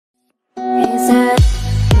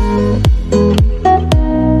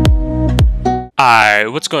Hi,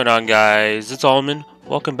 what's going on guys? It's Almond.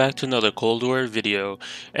 Welcome back to another Cold War video.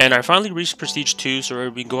 And I finally reached Prestige 2, so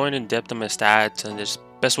we'll be going in depth on my stats and just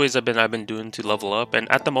best ways I've been doing to level up. And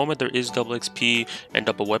at the moment there is double XP and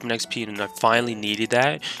double weapon XP, and I finally needed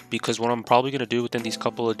that because what I'm probably gonna do within these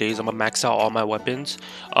couple of days, I'm gonna max out all my weapons,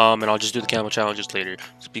 and I'll just do the camo challenges later.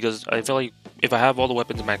 Because I feel like if I have all the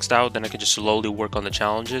weapons maxed out, then I can just slowly work on the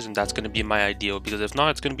challenges, and that's gonna be my ideal. Because if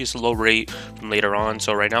not, it's gonna be a slow rate from later on.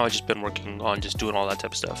 So right now I've just been working on just doing all that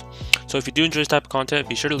type of stuff. So if you do enjoy this type of content,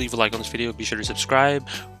 be sure to leave a like on this video. Be sure to subscribe.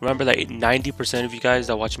 Remember that 90% of you guys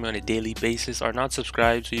that watch me on a daily basis are not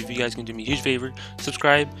subscribed. So if you guys can do me a huge favor,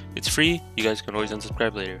 subscribe. It's free. You guys can always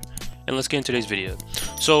unsubscribe later. And let's get into today's video.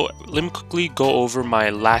 So let me quickly go over my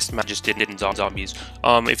last match I just did in zombies.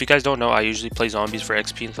 If you guys don't know, I usually play zombies for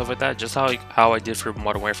XP and stuff like that. Just how I did for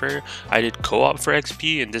Modern Warfare. I did co-op for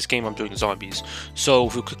XP. In this game I'm doing zombies. So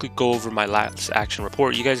if we quickly go over my last action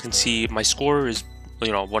report, you guys can see my score is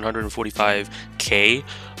 145k.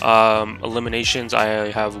 Eliminations, I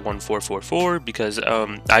have 1444 because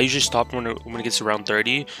I usually stop when it gets around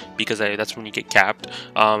 30 because that's when you get capped,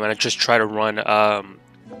 and I just try to run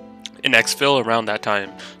an exfil around that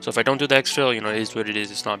time. So if I don't do the exfil, it is what it is.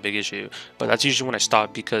 It's not a big issue. But that's usually when I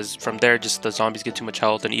stop, because from there just the zombies get too much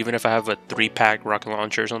health, and even if I have a 3-pack rocket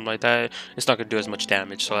launcher or something like that, it's not gonna do as much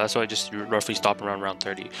damage. So that's why I just roughly stop around round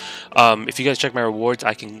 30. If you guys check my rewards,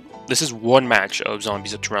 this is one match of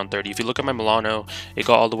zombies up to round 30. If you look at my Milano, it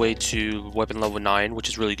got all the way to weapon level 9, which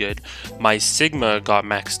is really good. My Sigma got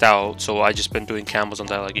maxed out, so I just been doing camos on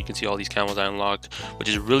that. Like you can see all these camos I unlocked, which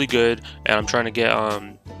is really good, and I'm trying to get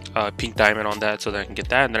pink diamond on that so that I can get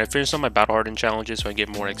that. And then I finished on my battle hardened challenges so I get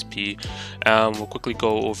more XP. We'll quickly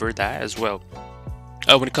go over that as well.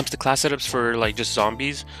 When it comes to class setups for like just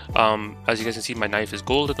zombies, as you guys can see, my knife is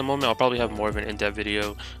gold at the moment. I'll probably have more of an in-depth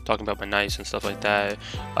video talking about my knives and stuff like that.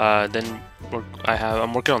 Then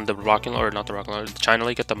I'm working on the the China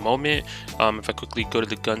Lake at the moment. If I quickly go to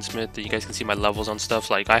the gunsmith, you guys can see my levels on stuff.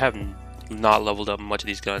 Like I have not leveled up much of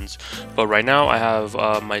these guns, but right now I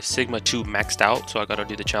have my Sigma 2 maxed out, so I gotta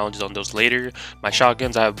do the challenges on those later. My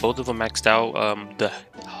shotguns, I have both of them maxed out. The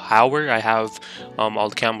Howard, I have all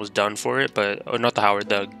the camos done for it, but not the Howard,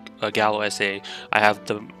 the Gallo SA, I have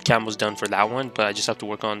the camos done for that one, but I just have to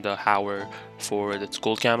work on the Howard for the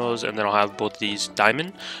gold camos, and then I'll have both of these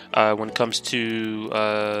diamond. When it comes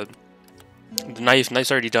to the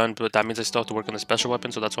knife's already done, but that means I still have to work on the special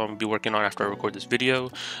weapon, so that's what I'm gonna be working on after I record this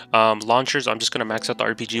video. Launchers, I'm just gonna max out the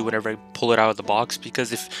RPG whenever I pull it out of the box,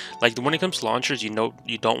 because when it comes to launchers, you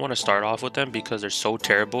don't want to start off with them because they're so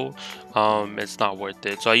terrible. It's not worth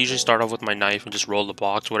it. So I usually start off with my knife and just roll the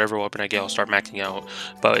box. Whatever weapon I get, I'll start maxing out.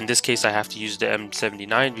 But in this case, I have to use the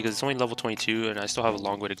M79 because it's only level 22 and I still have a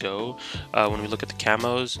long way to go. When we look at the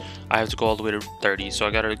camos, I have to go all the way to 30, so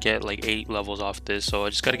I gotta get like 8 levels off this. So I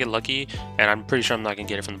just gotta get lucky, and I'm pretty sure I'm not gonna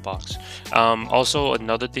get it from the box. Also,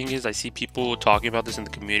 another thing is I see people talking about this in the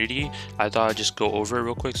community. I thought I'd just go over it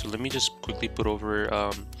real quick. So let me just quickly put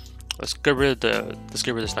over. Let's get rid of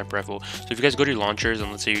the sniper rifle. So if you guys go to your launchers and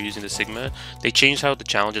let's say you're using the Sigma, they changed how the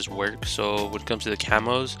challenges work. So when it comes to the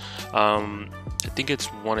camos, I think it's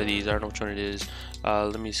one of these. I don't know which one it is.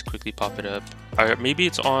 Let me just quickly pop it up. Maybe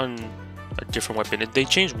it's on a different weapon. They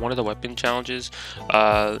changed one of the weapon challenges.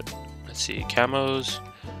 Let's see, camos.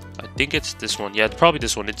 I think it's this one. Yeah, probably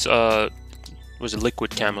this one. It's was it liquid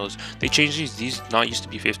camos. They changed these not used to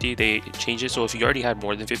be 50. They changed it so if you already had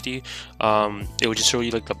more than 50, it would just show you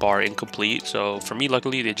like the bar incomplete. So for me,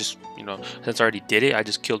 luckily, they just since I already did it, I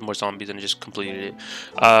just killed more zombies and just completed it.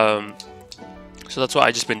 So that's what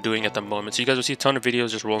I just been doing at the moment. So you guys will see a ton of videos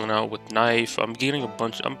just rolling out with knife. I'm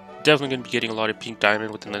definitely going to be getting a lot of pink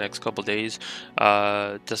diamond within the next couple days.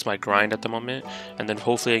 That's my grind at the moment, and then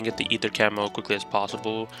hopefully I can get the ether camo quickly as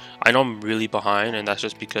possible. I know I'm really behind, and that's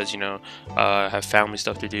just because I have family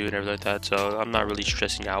stuff to do and everything like that, so I'm not really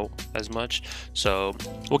stressing out as much. So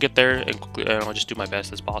we'll get there, and I'll just do my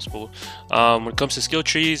best as possible. When it comes to skill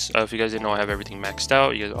trees, if you guys didn't know, I have everything maxed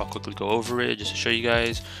out. I'll quickly go over it just to show you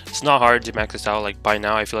guys. It's not hard to max this out. Like by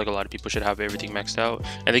now I feel like a lot of people should have everything maxed out,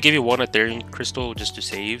 and they give you one Ethereum crystal just to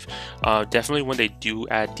save. Definitely when they do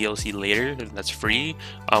add DLC later, and that's free,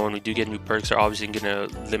 when we do get new perks, they're obviously gonna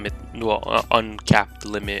uncap the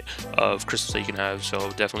limit of crystals that you can have. So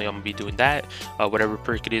definitely I'm gonna be doing that. Whatever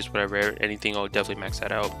perk it is, anything, I'll definitely max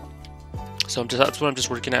that out. So that's what I'm just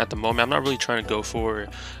working at the moment. I'm not really trying to go for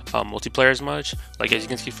multiplayer as much. Like, as you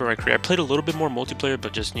can see from my career, I played a little bit more multiplayer,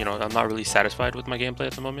 but just, you know, I'm not really satisfied with my gameplay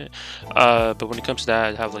at the moment. But when it comes to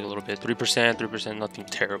that, I have like a little bit, 3%, nothing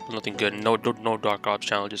terrible, nothing good. No Dark Ops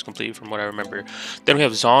challenges completed from what I remember. Then we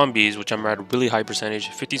have zombies, which I'm at a really high percentage,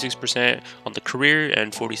 56% on the career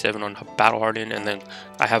and 47 on battle hardened. And then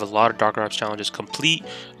I have a lot of Dark Ops challenges complete.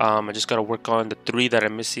 I just got to work on the 3 that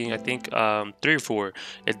I'm missing. I think 3 or 4.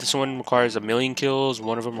 This one requires 1,000,000 kills.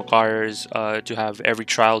 One of them requires to have every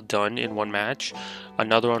trial done in 1 match.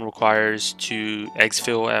 Another one requires to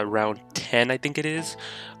exfil at round 10, I think it is,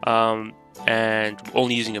 and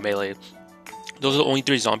only using a melee. Those are the only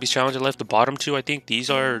 3 zombies challenges left. The bottom 2, I think these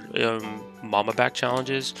are mama back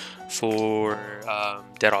challenges for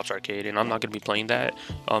Dead Ops Arcade, and I'm not going to be playing that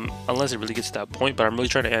unless it really gets to that point, but I'm really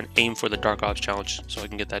trying to aim for the Dark Ops challenge so I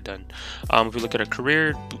can get that done. If we look at a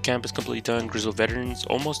career, boot camp is completely done, Grizzled Veterans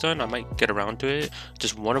almost done. I might get around to it.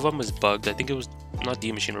 Just one of them was bugged. I think it was not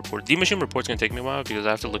D Machine Report. D Machine Report's going to take me a while because I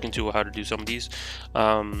have to look into how to do some of these.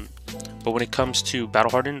 But when it comes to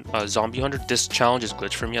Battle Hardened, Zombie Hunter, this challenge is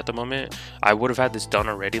glitched for me at the moment. I would have had this done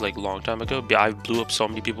already like a long time ago. I blew up so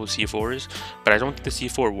many people with C4s, but I don't think the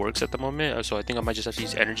C4 works at the moment. So I think I might just have to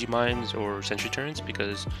use energy mines or sentry turrets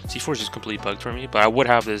because C4 is just completely bugged for me. But I would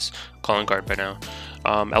have this calling card by now.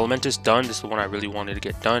 Elementus done. This is the one I really wanted to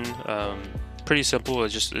get done. Pretty simple.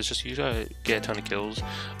 It's just you gotta get a ton of kills.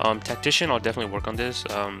 Tactician, I'll definitely work on this.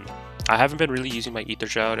 I haven't been really using my Ether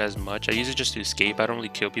Shroud as much. I use it just to escape. I don't really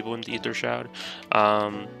kill people in the Ether Shroud.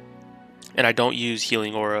 And I don't use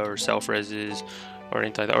Healing Aura or Self-Reses or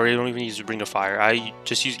anything like that. Or I don't even use Ring of Fire. I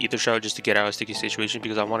just use Ether Shroud just to get out of a sticky situation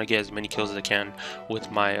because I want to get as many kills as I can with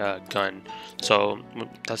my gun. So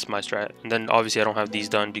that's my strat. And then obviously I don't have these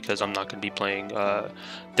done because I'm not going to be playing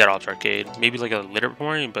Dead Ops Arcade. Maybe like a later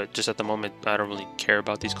point, but just at the moment I don't really care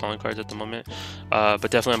about these calling cards at the moment. But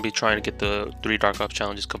definitely I'm going to be trying to get the 3 Dark Ops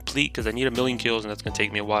challenges complete because I need 1,000,000 kills and that's going to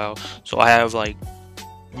take me a while. So I have like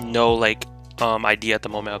no idea at the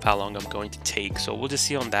moment of how long I'm going to take, so we'll just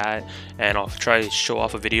see on that, and I'll try to show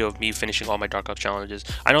off a video of me finishing all my Dark Ops challenges.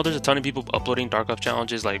 I know there's a ton of people uploading Dark Ops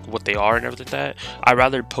challenges, like what they are and everything like that. I'd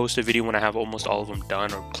rather post a video when I have almost all of them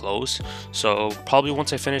done or close, so probably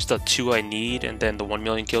once I finish the 2 I need and then the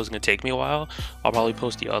 1,000,000 kills is going to take me a while, I'll probably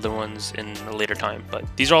post the other ones in a later time. But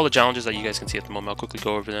these are all the challenges that you guys can see at the moment. I'll quickly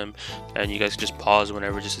go over them and you guys can just pause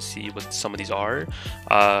whenever just to see what some of these are.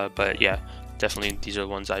 But yeah, definitely these are the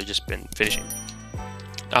ones I've just been finishing.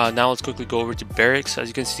 Now let's quickly go over to barracks. As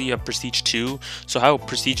you can see, Prestige 2. So how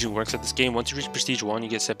Prestige works at this game, once you reach Prestige 1, you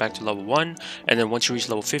get set back to level 1, and then once you reach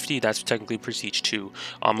level 50, that's technically Prestige 2.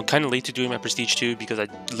 I'm kind of late to doing my Prestige 2 because I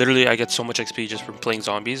get so much XP just from playing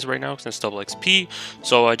zombies right now, because it's double XP,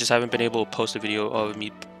 so I just haven't been able to post a video of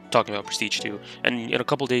me talking about Prestige 2, and in a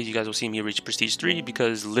couple days you guys will see me reach Prestige 3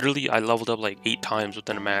 because literally I leveled up like 8 times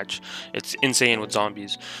within a match. It's insane with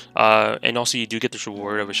zombies. And also you do get this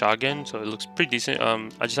reward of a shotgun, so it looks pretty decent.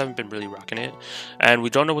 I just haven't been really rocking it, and we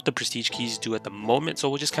don't know what the prestige keys do at the moment, so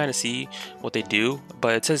we'll just kind of see what they do.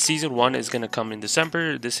 But it says season 1 is going to come in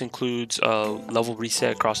December. This includes level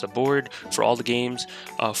reset across the board for all the games,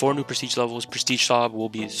 4 new prestige levels. Prestige shop will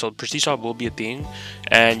be a thing,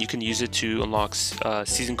 and you can use it to unlock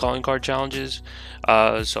season calling card challenges.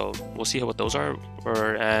 So we'll see what those are.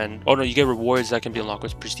 You get rewards that can be unlocked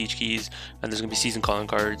with prestige keys, and there's gonna be season calling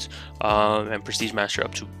cards and prestige master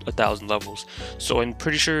up to 1,000 levels. So I'm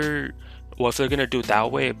pretty sure, well, if they're gonna do it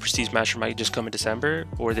that way, prestige master might just come in December,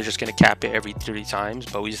 or they're just gonna cap it every 30 times,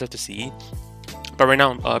 but we just have to see. But right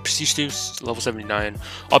now, Prestige 2 is level 79.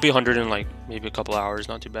 I'll be 100 in like maybe a couple hours,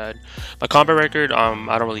 not too bad. My combat record, I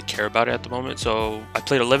don't really care about it at the moment. So I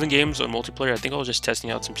played 11 games on multiplayer. I think I was just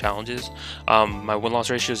testing out some challenges. My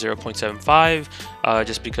win-loss ratio is 0.75,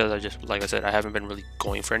 just because like I said, I haven't been really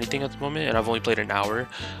going for anything at the moment, and I've only played an hour.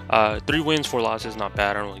 3 wins, 4 losses, not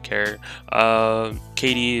bad. I don't really care.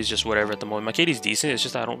 KD is just whatever at the moment. My KD is decent. It's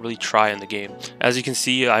just I don't really try in the game. As you can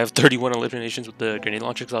see, I have 31 eliminations with the grenade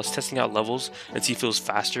launcher because I was testing out levels and see if it feels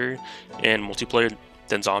faster in multiplayer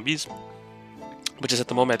than zombies, which is at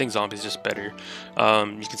the moment I think zombies is just better.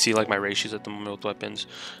 You can see like my ratios at the moment with weapons.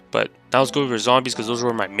 But now let's go over zombies because those are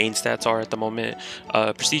where my main stats are at the moment.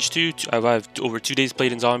 Prestige 2, I've over 2 days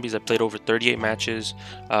played in zombies. I played over 38 matches.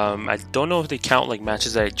 I don't know if they count like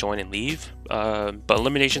matches that I join and leave, but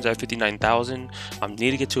eliminations I have 59,000. I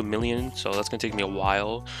need to get to 1,000,000, so that's gonna take me a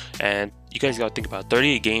while. And you guys gotta think about it.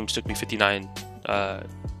 38 games took me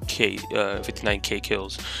 59k 59k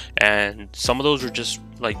kills, and some of those were just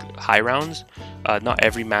like high rounds. Not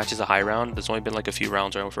every match is a high round. There's only been like a few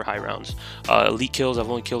rounds around for high rounds. Elite kills, I've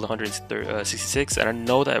only killed 166, and I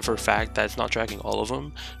know that for a fact that it's not tracking all of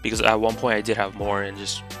them, because at one point I did have more and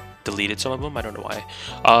just deleted some of them. I don't know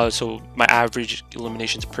why. So my average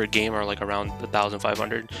eliminations per game are like around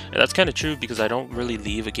 1,500, and that's kind of true because I don't really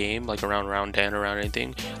leave a game like around round 10 or around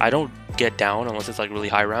anything. I don't get down unless it's like really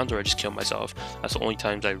high rounds, or I just kill myself. That's the only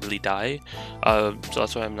times I really die. So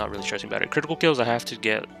that's why I'm not really stressing about it. Critical kills, I have to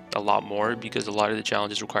get a lot more because a lot of the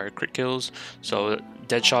challenges require crit kills. So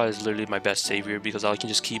Deadshot is literally my best savior because I can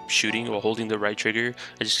just keep shooting while holding the right trigger.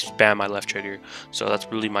 I just spam my left trigger. So that's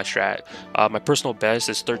really my strat. My personal best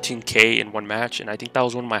is 13k in one match, and I think that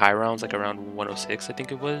was one of my high rounds, like around 106 I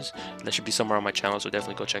think it was. And that should be somewhere on my channel, so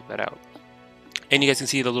definitely go check that out. And you guys can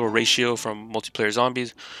see the little ratio from multiplayer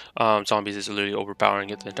zombies. Zombies is literally overpowering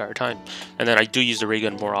it the entire time. And then I do use the ray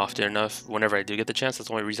gun more often enough whenever I do get the chance. That's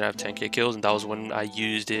the only reason I have 10k kills, and that was when I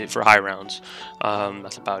used it for high rounds.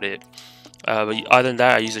 That's about it. But other than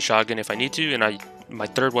that, I use a shotgun if I need to, and my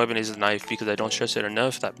third weapon is a knife because I don't stress it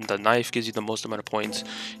enough that the knife gives you the most amount of points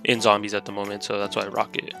in zombies at the moment, so that's why I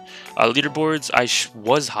rock it. Leaderboards, I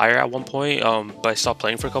was higher at one point, but I stopped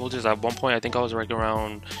playing for a couple of days. At one point, I think I was like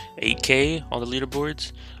around 8k on the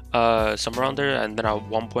leaderboards, somewhere around there, and then at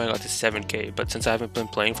one point I got to 7k. But since I haven't been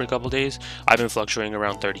playing for a couple of days, I've been fluctuating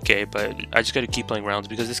around 30k. But I just gotta keep playing rounds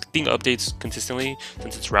because this thing updates consistently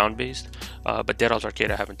since it's round based. But DaReal's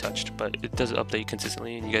Arcade I haven't touched, but it does update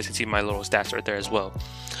consistently, and you guys can see my little stats right there as well.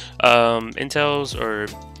 Intels or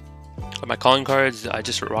my calling cards, I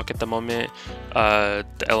just rock at the moment. The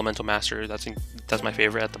Elemental Master, that's my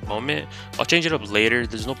favorite at the moment. I'll change it up later.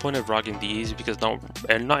 There's no point of rocking these because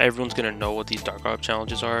not everyone's gonna know what these Dark Op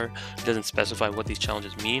challenges are. It doesn't specify what these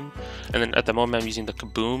challenges mean. And then at the moment I'm using the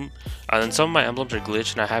Kaboom. And then some of my emblems are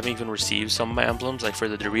glitched, and I haven't even received some of my emblems. Like for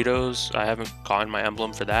the Doritos, I haven't gotten my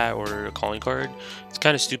emblem for that or a calling card. It's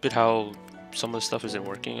kind of stupid how some of the stuff isn't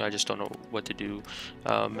working. I just don't know what to do.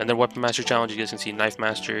 And then Weapon Master challenge, you guys can see Knife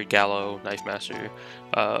Master, Gallo, Knife Master,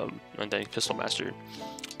 and then Pistol Master.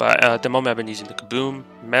 But at the moment I've been using the Kaboom.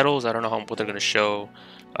 Medals, I don't know what they're gonna show.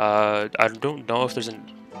 I don't know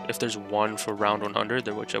if there's one for round 100,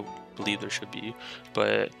 which I believe there should be,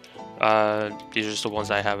 but these are just the ones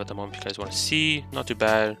I have at the moment. If you guys want to see, not too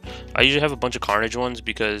bad. I usually have a bunch of Carnage ones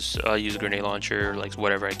because I use a grenade launcher, like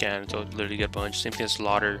whatever I can, so I literally get a bunch. Same thing as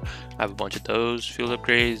Slaughter, I have a bunch of those. Field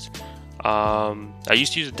upgrades, I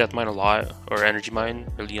used to use a Death Mine a lot, or Energy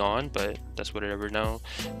Mine early on, but that's whatever now.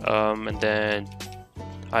 And then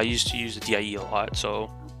I used to use the DIE a lot, so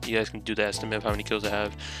you guys can do the estimate of how many kills I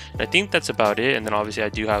have. And I think that's about it. And then obviously I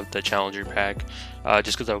do have the Challenger pack,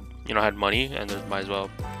 just because I had money, and then might as well.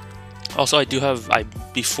 Also, I do have,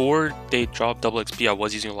 before they dropped double XP, I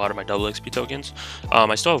was using a lot of my double XP tokens.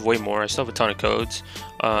 I still have way more. I still have a ton of codes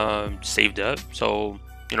saved up, so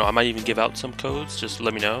I might even give out some codes. Just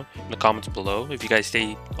let me know in the comments below. If you guys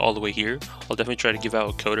stay all the way here, I'll definitely try to give out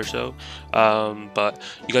a code or so. But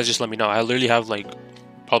you guys just let me know. I literally have like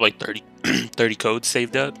probably like 30 codes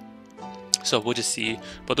saved up, so we'll just see.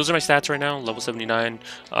 But those are my stats right now, level 79.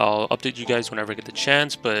 I'll update you guys whenever I get the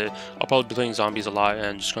chance, but I'll probably be playing zombies a lot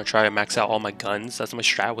and just gonna try to max out all my guns. That's my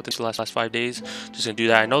strat within the last 5 days. Just gonna do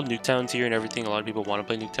that. I know Nuketown's here and everything. A lot of people want to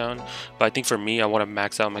play Nuketown, but I think for me, I want to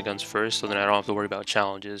max out my guns first, so then I don't have to worry about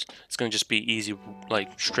challenges. It's gonna just be easy,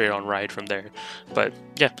 like straight on ride from there. But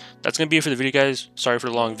yeah, that's gonna be it for the video, guys. Sorry for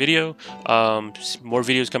the long video. More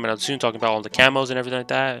videos coming out soon, talking about all the camos and everything like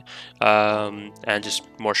that, and just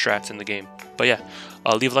more strats in the game. But yeah,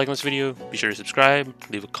 leave a like on this video, be sure to subscribe,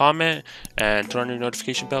 leave a comment, and turn on your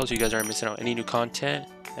notification bell so you guys aren't missing out any new content.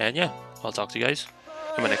 And yeah, I'll talk to you guys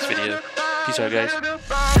in my next video. Peace out,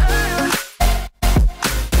 guys.